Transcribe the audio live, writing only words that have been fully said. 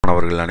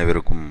மாணவர்கள்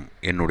அனைவருக்கும்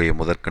என்னுடைய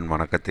முதற்கண்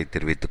வணக்கத்தை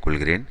தெரிவித்துக்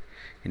கொள்கிறேன்.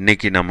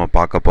 இன்றைக்கி நம்ம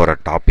பார்க்க போகிற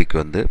டாபிக்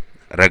வந்து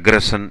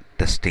ரெக்ரெஷன்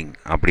டெஸ்டிங்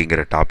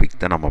அப்படிங்கிற டாபிக்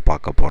தான் நம்ம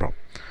பார்க்க போகிறோம்.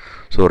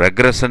 ஸோ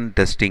ரெக்ரெஷன்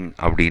டெஸ்டிங்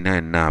அப்படின்னா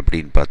என்ன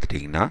அப்படின்னு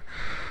பார்த்துட்டிங்கன்னா,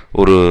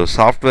 ஒரு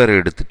சாஃப்ட்வேர்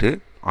எடுத்துகிட்டு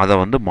அதை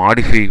வந்து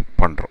மாடிஃபை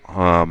பண்ணுறோம்.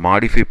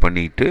 மாடிஃபை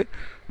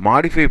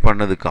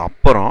பண்ணதுக்கு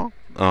அப்புறம்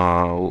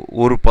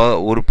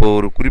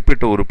ஒரு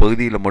குறிப்பிட்ட ஒரு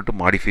பகுதியில்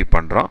மட்டும் மாடிஃபை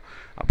பண்ணுறோம்.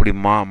 அப்படி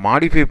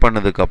மாடிஃபை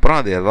பண்ணதுக்கப்புறம்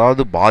அது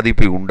ஏதாவது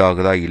பாதிப்பை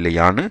உண்டாகுதா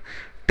இல்லையான்னு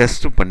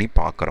டெஸ்ட் பண்ணி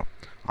பார்க்குறோம்.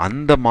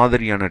 அந்த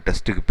மாதிரியான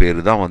டெஸ்ட்டுக்கு பேர்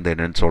தான் வந்து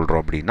என்னென்னு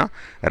சொல்கிறோம் அப்படின்னா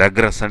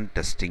ரெக்ரெஷன்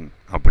டெஸ்டிங்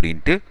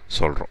அப்படின்ட்டு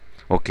சொல்கிறோம்.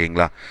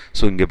 ஓகேங்களா?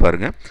 ஸோ இங்கே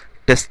பாருங்கள்,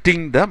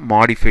 டெஸ்டிங் த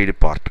மாடிஃபைடு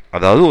பார்ட்,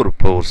 அதாவது ஒரு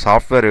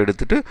சாஃப்ட்வேர்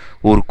எடுத்துகிட்டு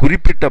ஒரு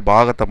குறிப்பிட்ட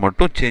பாகத்தை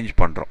மட்டும் சேஞ்ச்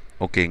பண்ணுறோம்.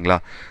 ஓகேங்களா?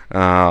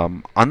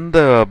 அந்த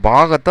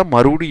பாகத்தை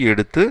மறுபடியும்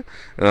எடுத்து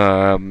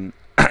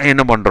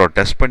என்ன பண்ணுறோம்,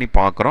 டெஸ்ட் பண்ணி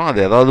பார்க்குறோம். அது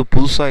ஏதாவது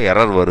புதுசாக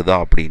எரர் வருதா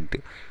அப்படின்ட்டு.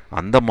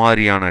 அந்த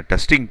மாதிரியான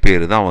டெஸ்டிங்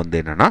பேர் தான் வந்து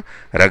என்னென்னா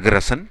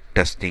ரெக்ரெஷன்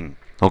டெஸ்டிங்.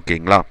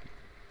 ஓகேங்களா?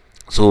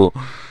 ஸோ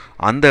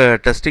அந்த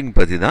டெஸ்டிங்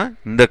பற்றி தான்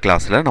இந்த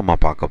கிளாஸில் நம்ம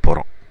பார்க்க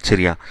போகிறோம்.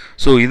 சரியா?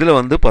 ஸோ இதில்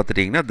வந்து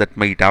பார்த்துட்டிங்கன்னா, that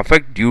might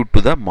affect due to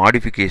the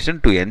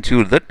modification to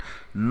ensure that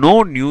no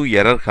new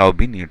error have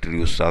been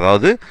introduced.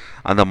 அதாவது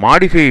அந்த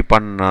மாடிஃபை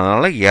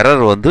பண்ணனால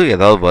எரர் வந்து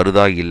ஏதாவது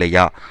வருதா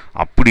இல்லையா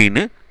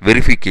அப்படின்னு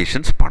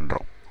வெரிஃபிகேஷன்ஸ்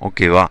பண்ணுறோம்.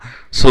 ஓகேவா?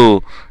 ஸோ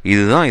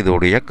இதுதான்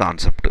இதோடைய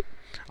கான்செப்ட்.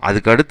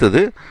 அதுக்கு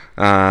அடுத்தது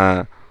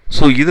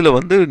ஸோ இதில்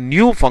வந்து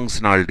நியூ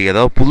ஃபங்க்ஷனாலிட்டி,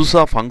 அதாவது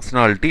புதுசாக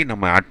ஃபங்க்ஷனாலிட்டி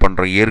நம்ம ஆட்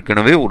பண்ணுறோம்.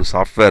 ஏற்கனவே ஒரு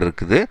சாஃப்ட்வேர்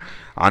இருக்குது,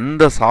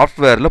 அந்த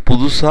சாஃப்ட்வேரில்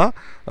புதுசாக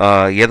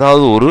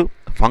ஏதாவது ஒரு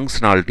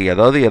ஃபங்க்ஷனாலிட்டி,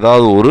 அதாவது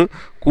ஏதாவது ஒரு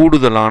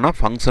கூடுதலான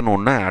ஃபங்க்ஷன்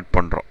ஒன்று ஆட்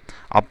பண்ணுறோம்.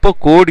 அப்போ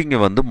கோடிங்கை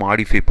வந்து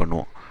மாடிஃபை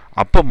பண்ணுவோம்.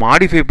 அப்போ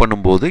மாடிஃபை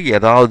பண்ணும்போது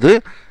ஏதாவது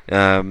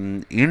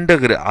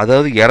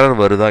அதாவது எரர்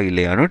வருதா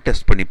இல்லையான்னு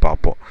டெஸ்ட் பண்ணி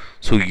பார்ப்போம்.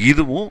 ஸோ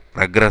இதுவும்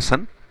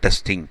ரெக்ரெஷன்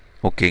டெஸ்டிங்.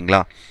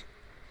 ஓகேங்களா?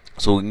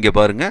 ஸோ இங்கே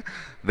பாருங்கள்,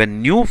 when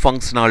new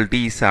functionality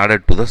is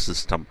added to the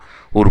system,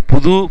 ஒரு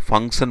புது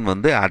ஃபங்க்ஷன்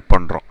வந்து ஆட்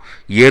பண்ணுறோம்.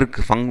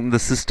 இந்த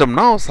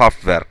சிஸ்டம்னா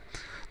software,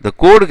 the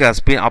code has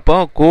been, அப்போ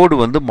கோடு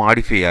வந்து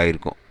மாடிஃபை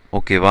ஆகிருக்கும்.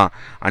 ஓகேவா?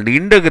 And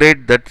integrate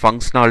that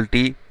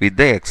functionality with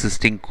the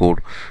existing code,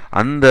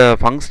 அந்த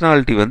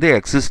ஃபங்க்ஷனாலிட்டி வந்து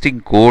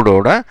எக்ஸிஸ்டிங்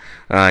கோடோட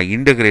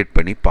இன்டகிரேட்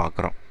பண்ணி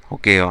பார்க்குறோம்.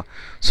 ஓகேவா?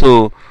 So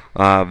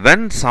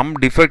when some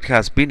defect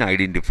has been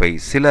identified,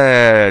 சில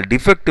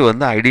டிஃபெக்ட்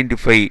வந்து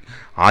ஐடென்டிஃபை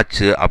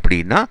ஆச்சு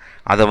அப்படின்னா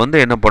அதை வந்து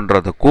என்ன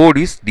பண்ணுறோம், the code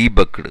is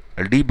debugged.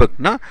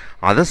 டீபக்னா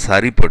அதை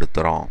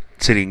சரிப்படுத்துகிறோம்.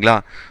 சரிங்களா?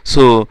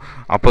 ஸோ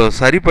அப்போ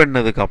சரி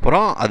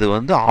பண்ணதுக்கப்புறம் அது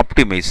வந்து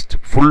ஆப்டிமைஸ்ட்,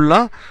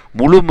 ஃபுல்லாக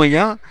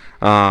முழுமையாக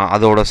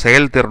அதோட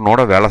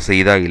செயல்திறனோட வேலை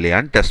செய்யுதா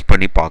இல்லையான்னு டெஸ்ட்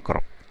பண்ணி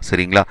பார்க்குறோம்.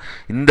 சரிங்களா?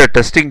 இந்த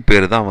டெஸ்டிங்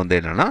பேர் தான் வந்து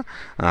என்னென்னா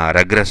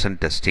ரெக்ரெஷன்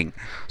டெஸ்டிங்.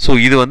 ஸோ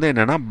இது வந்து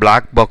என்னென்னா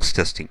பிளாக் பாக்ஸ்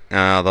டெஸ்டிங்.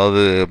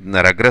 அதாவது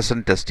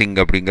ரெக்ரெஷன் டெஸ்டிங்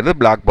அப்படிங்கிறது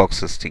black box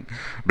testing.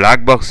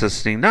 Black box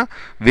டெஸ்டிங்னா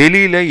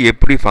வெளியில்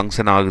எப்படி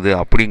ஃபங்க்ஷன் ஆகுது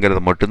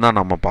அப்படிங்கிறத மட்டும்தான்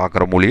நம்ம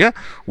பார்க்குற மொழியை,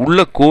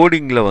 உள்ள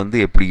கோடிங்கில் வந்து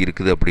எப்படி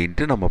இருக்குது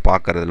அப்படின்ட்டு நம்ம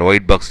பார்க்குறதில்ல.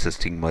 ஒயிட் பாக்ஸ்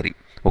டெஸ்டிங் மாதிரி.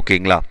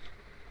 ஓகேங்களா?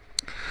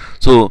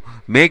 ஸோ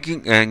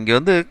இங்கே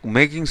வந்து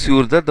making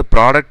sure that the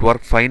product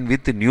work fine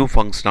with new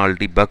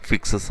functionality, buck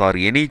fixes or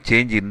any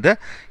change in the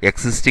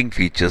existing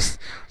features.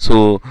 So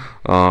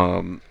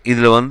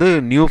இதில் வந்து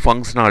new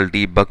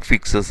functionality, buck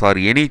fixes or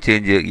any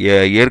change,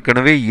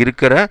 ஏற்கனவே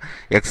இருக்கிற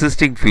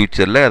existing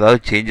ஃபியூச்சரில்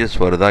ஏதாவது சேஞ்சஸ்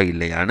வருதா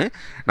இல்லையான்னு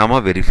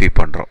நம்ம வெரிஃபை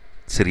பண்ணுறோம்.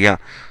 சரியா?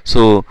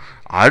 ஸோ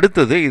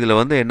அடுத்தது இதில்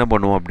வந்து என்ன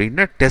பண்ணுவோம்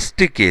அப்படின்னா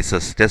டெஸ்ட்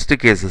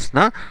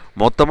கேசஸ்னால்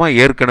மொத்தமாக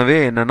ஏற்கனவே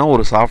என்னென்னா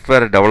ஒரு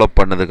சாஃப்ட்வேரை டெவலப்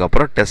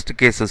பண்ணதுக்கப்புறம் டெஸ்ட்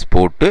கேசஸ்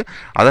போட்டு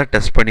அதை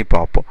டெஸ்ட் பண்ணி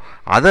பார்ப்போம்.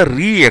 அதை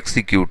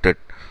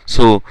ரீஎக்ஸிக்யூட்டட்.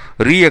 So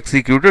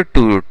ரீஎக்ஸிக்யூட்டட்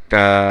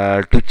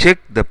to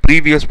check the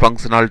previous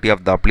functionality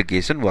of the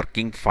application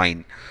working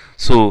fine.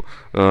 So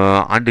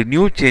and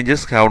new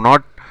changes have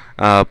not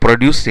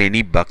produced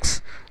any bugs.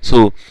 So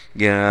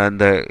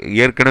இந்த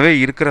ஏற்கனவே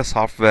இருக்கிற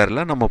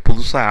சாஃப்ட்வேரில் நம்ம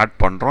புதுசாக ஆட்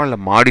பண்ணுறோம், இல்லை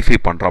மாடிஃபை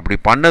பண்ணுறோம். அப்படி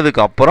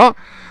பண்ணதுக்கப்புறம்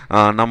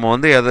நம்ம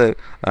வந்து அதை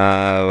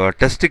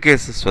டெஸ்ட்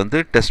கேசஸ் வந்து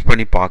டெஸ்ட்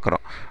பண்ணி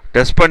பார்க்குறோம்.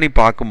 டெஸ்ட் பண்ணி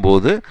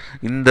பார்க்கும்போது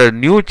இந்த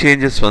நியூ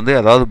சேஞ்சஸ் வந்து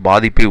ஏதாவது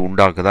பாதிப்பை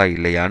உண்டாக்குதா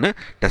இல்லையான்னு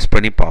டெஸ்ட்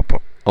பண்ணி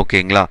பார்ப்போம்.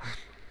 ஓகேங்களா?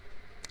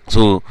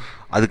 ஸோ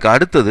அதுக்கு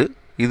அடுத்தது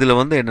இதில்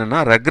வந்து என்னென்னா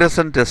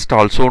regression test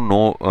also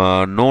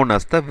known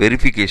as த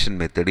வெரிஃபிகேஷன்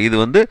மெத்தட். இது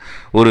வந்து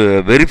ஒரு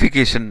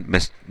வெரிஃபிகேஷன்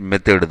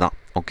மெத்தடு தான்.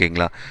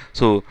 ஓகேங்களா?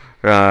 So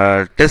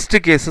test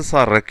cases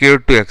R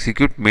required to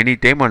execute many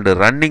time and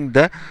running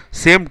the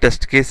same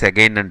test case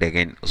again and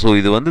again. So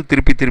இது வந்து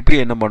திருப்பி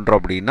என்ன பண்ணுறோம்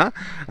அப்படின்னா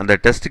அந்த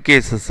டெஸ்ட்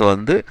கேசஸ்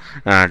வந்து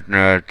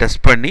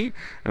டெஸ்ட் பண்ணி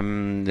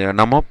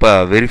நம்ம இப்போ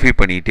வெரிஃபை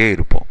பண்ணிகிட்டே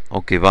இருப்போம்.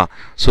 ஓகேவா?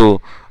 ஸோ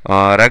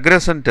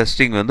ரெக்ரெஷன்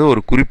டெஸ்டிங் வந்து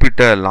ஒரு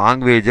குறிப்பிட்ட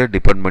லாங்குவேஜை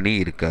டிபெண்ட் பண்ணி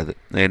இருக்காது.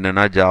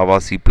 என்னென்னா ஜாவா,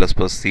 C++,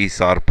 C#,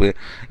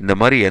 இந்த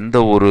மாதிரி எந்த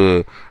ஒரு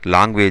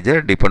லாங்குவேஜை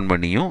டிபெண்ட்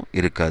பண்ணியும்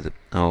இருக்காது.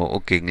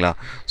 ஓகேங்களா.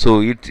 So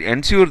it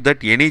ensure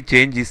that any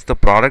change is the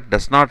product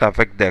does not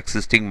affect the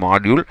existing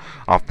module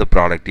of the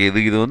product.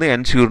 இது வந்து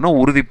என்ஷூர்னா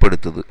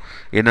உறுதிப்படுத்துது.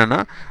 என்னென்னா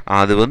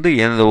அது வந்து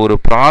எந்த ஒரு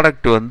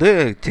ப்ராடக்ட் வந்து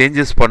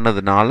சேஞ்சஸ்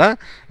பண்ணதுனால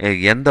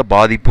எந்த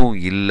பாதிப்பும்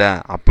இல்லை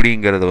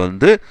அப்படிங்கிறத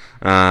வந்து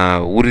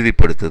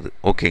உறுதிப்படுத்துது.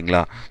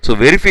 ஓகேங்களா. So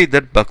verify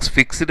that bugs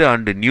fixed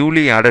and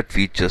newly added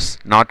features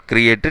not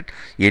created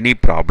any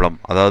problem.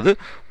 அதாவது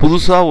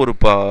புதுசாக ஒரு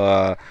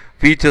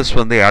ஃபீச்சர்ஸ்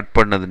வந்து ஆட்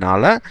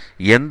பண்ணதுனால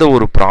எந்த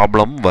ஒரு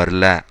ப்ராப்ளமும்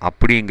வரல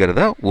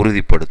அப்படிங்கிறத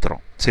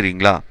உறுதிப்படுத்துகிறோம்.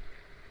 சரிங்களா.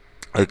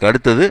 அதுக்கு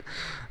அடுத்தது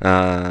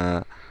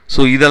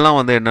ஸோ இதெல்லாம்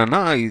வந்து என்னென்னா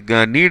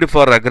need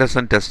for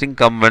regression testing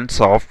come when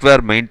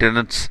software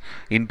maintenance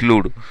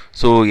include.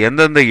 So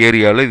எந்தெந்த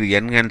ஏரியாவில் இது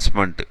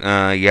enhancement,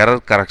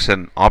 error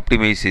correction,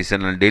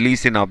 optimisation and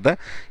deletion of the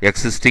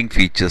existing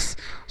features.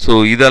 So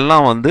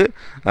இதெல்லாம் வந்து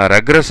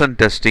ரெக்ரெஷன்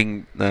டெஸ்டிங்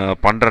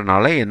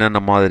பண்ணுறனால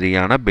என்னென்ன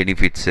மாதிரியான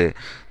benefits.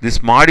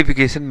 This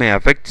modification May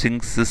affect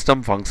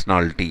system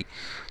functionality.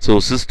 So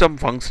system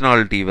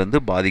functionality வந்து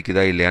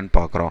பாதிக்குதா இல்லையான்னு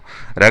பார்க்குறோம்.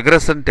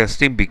 Regression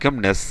testing become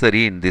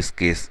necessary in this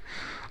case.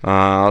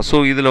 So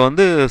இதில்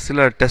வந்து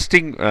சில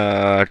டெஸ்டிங்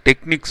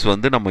டெக்னிக்ஸ்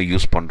வந்து நம்ம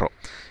யூஸ் பண்ணுறோம்.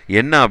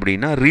 என்ன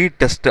அப்படின்னா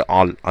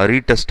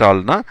ரீடெஸ்ட்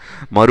ஆல்னால்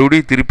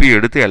மறுபடியும் திருப்பி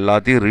எடுத்து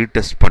எல்லாத்தையும்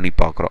ரீடெஸ்ட் பண்ணி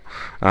பார்க்குறோம்.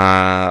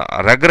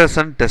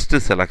 ரெக்ரெஷன் டெஸ்ட்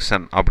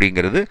செலெக்ஷன்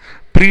அப்படிங்கிறது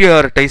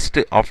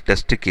ப்ரியாரிட்டைஸ்டு ஆஃப்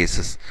டெஸ்ட்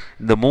கேசஸ்.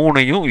 இந்த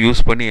மூணையும்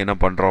யூஸ் பண்ணி என்ன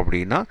பண்ணுறோம்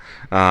அப்படின்னா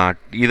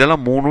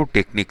இதெல்லாம் 3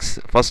 டெக்னிக்ஸ்.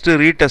 ஃபஸ்ட்டு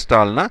ரீடெஸ்ட்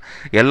ஆல்னால்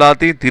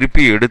எல்லாத்தையும்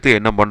திருப்பி எடுத்து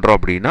என்ன பண்ணுறோம்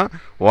அப்படின்னா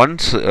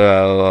ஒன்ஸ்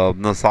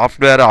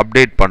சாஃப்ட்வேரை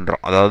அப்டேட்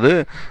பண்ணுறோம், அதாவது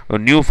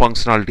நியூ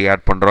ஃபங்க்ஷனாலிட்டி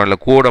ஆட் பண்ணுறோம், இல்லை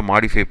கோடை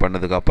மாடிஃபை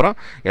பண்ணதுக்கப்புறம்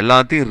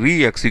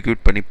எல்லாத்தையும்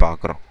எக்ஸிக்யூட் பண்ணி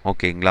பார்க்குறோம்.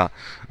 ஓகேங்களா.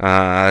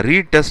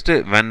 Retest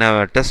when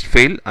test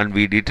fail and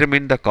we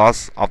determine the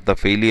cause of the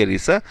failure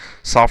is a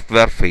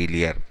software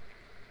failure.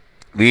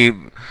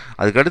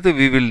 அதுக்கடுத்து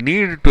we will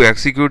need to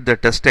execute the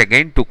test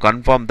again to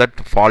confirm that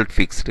fault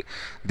fixed.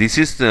 This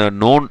is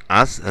known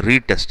as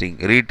retesting.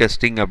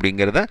 Retesting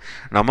அப்படிங்கிறத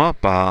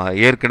நம்ம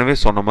ஏற்கனவே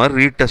சொன்ன மாதிரி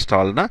retest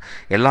ஆல்னா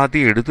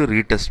எல்லாத்தையும் எடுத்து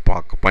retest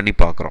பண்ணி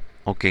பார்க்குறோம்.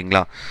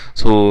 ஓகேங்களா.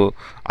 ஸோ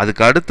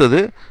அதுக்கு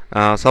அடுத்தது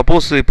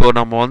சப்போஸ் இப்போ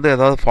நம்ம வந்து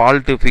ஏதாவது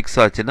ஃபால்ட்டு ஃபிக்ஸ்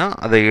ஆச்சுன்னா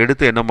அதை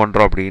எடுத்து என்ன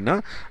பண்ணுறோம் அப்படின்னா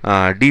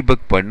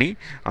டீபக் பண்ணி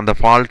அந்த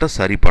ஃபால்ட்டை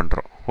சரி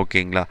பண்ணுறோம்.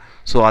 ஓகேங்களா.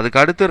 ஸோ அதுக்கு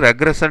அடுத்து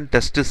regression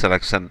test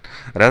selection.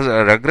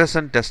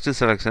 Regression test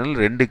செலெக்ஷனில்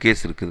 2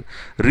 case இருக்குது.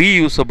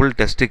 Reusable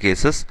test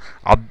cases,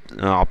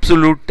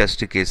 absolute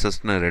test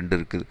கேசஸ்னு 2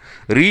 இருக்குது.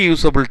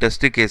 ரீயூசபிள்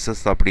டெஸ்ட்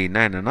கேசஸ்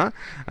அப்படின்னா என்னென்னா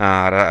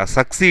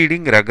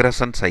succeeding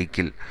regression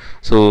cycle.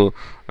 So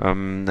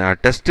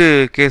test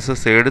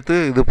cases எடுத்து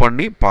இது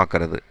பண்ணி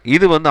பார்க்குறது.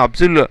 இது வந்து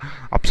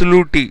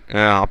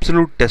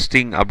அப்சல்யூட்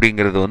டெஸ்டிங்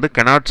அப்படிங்கிறது வந்து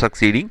cannot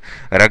succeeding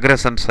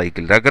regression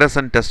cycle.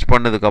 Regression test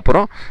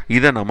பண்ணதுக்கப்புறம்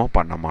இதை நம்ம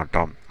பண்ண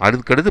மாட்டோம்.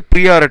 அதுக்கடுத்து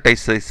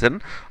ப்ரியாரிட்டைசேஷன்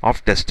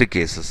ஆஃப் டெஸ்ட்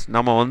கேசஸ்.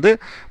 நம்ம வந்து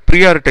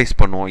ப்ரியாரிட்டைஸ்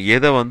பண்ணுவோம்,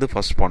 எதை வந்து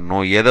ஃபஸ்ட்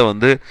பண்ணணும், எதை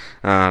வந்து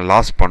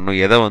லாஸ் பண்ணணும்,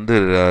 எதை வந்து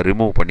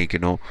ரிமூவ்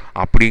பண்ணிக்கணும்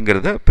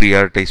அப்படிங்கிறத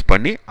ப்ரியாரிட்டைஸ்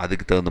பண்ணி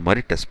அதுக்கு தகுந்த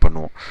மாதிரி டெஸ்ட்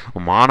பண்ணுவோம்.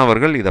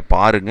 மாணவர்கள் இதை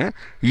பாருங்கள்.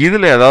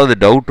 இதில் ஏதாவது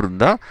டவுட்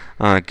இருந்தால்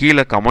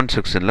கீழே கமெண்ட்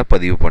செக்ஷனில்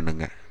பதிவு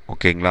பண்ணுங்கள்.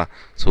 ஓகேங்களா.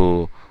 ஸோ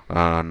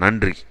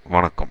நன்றி,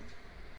 வணக்கம்.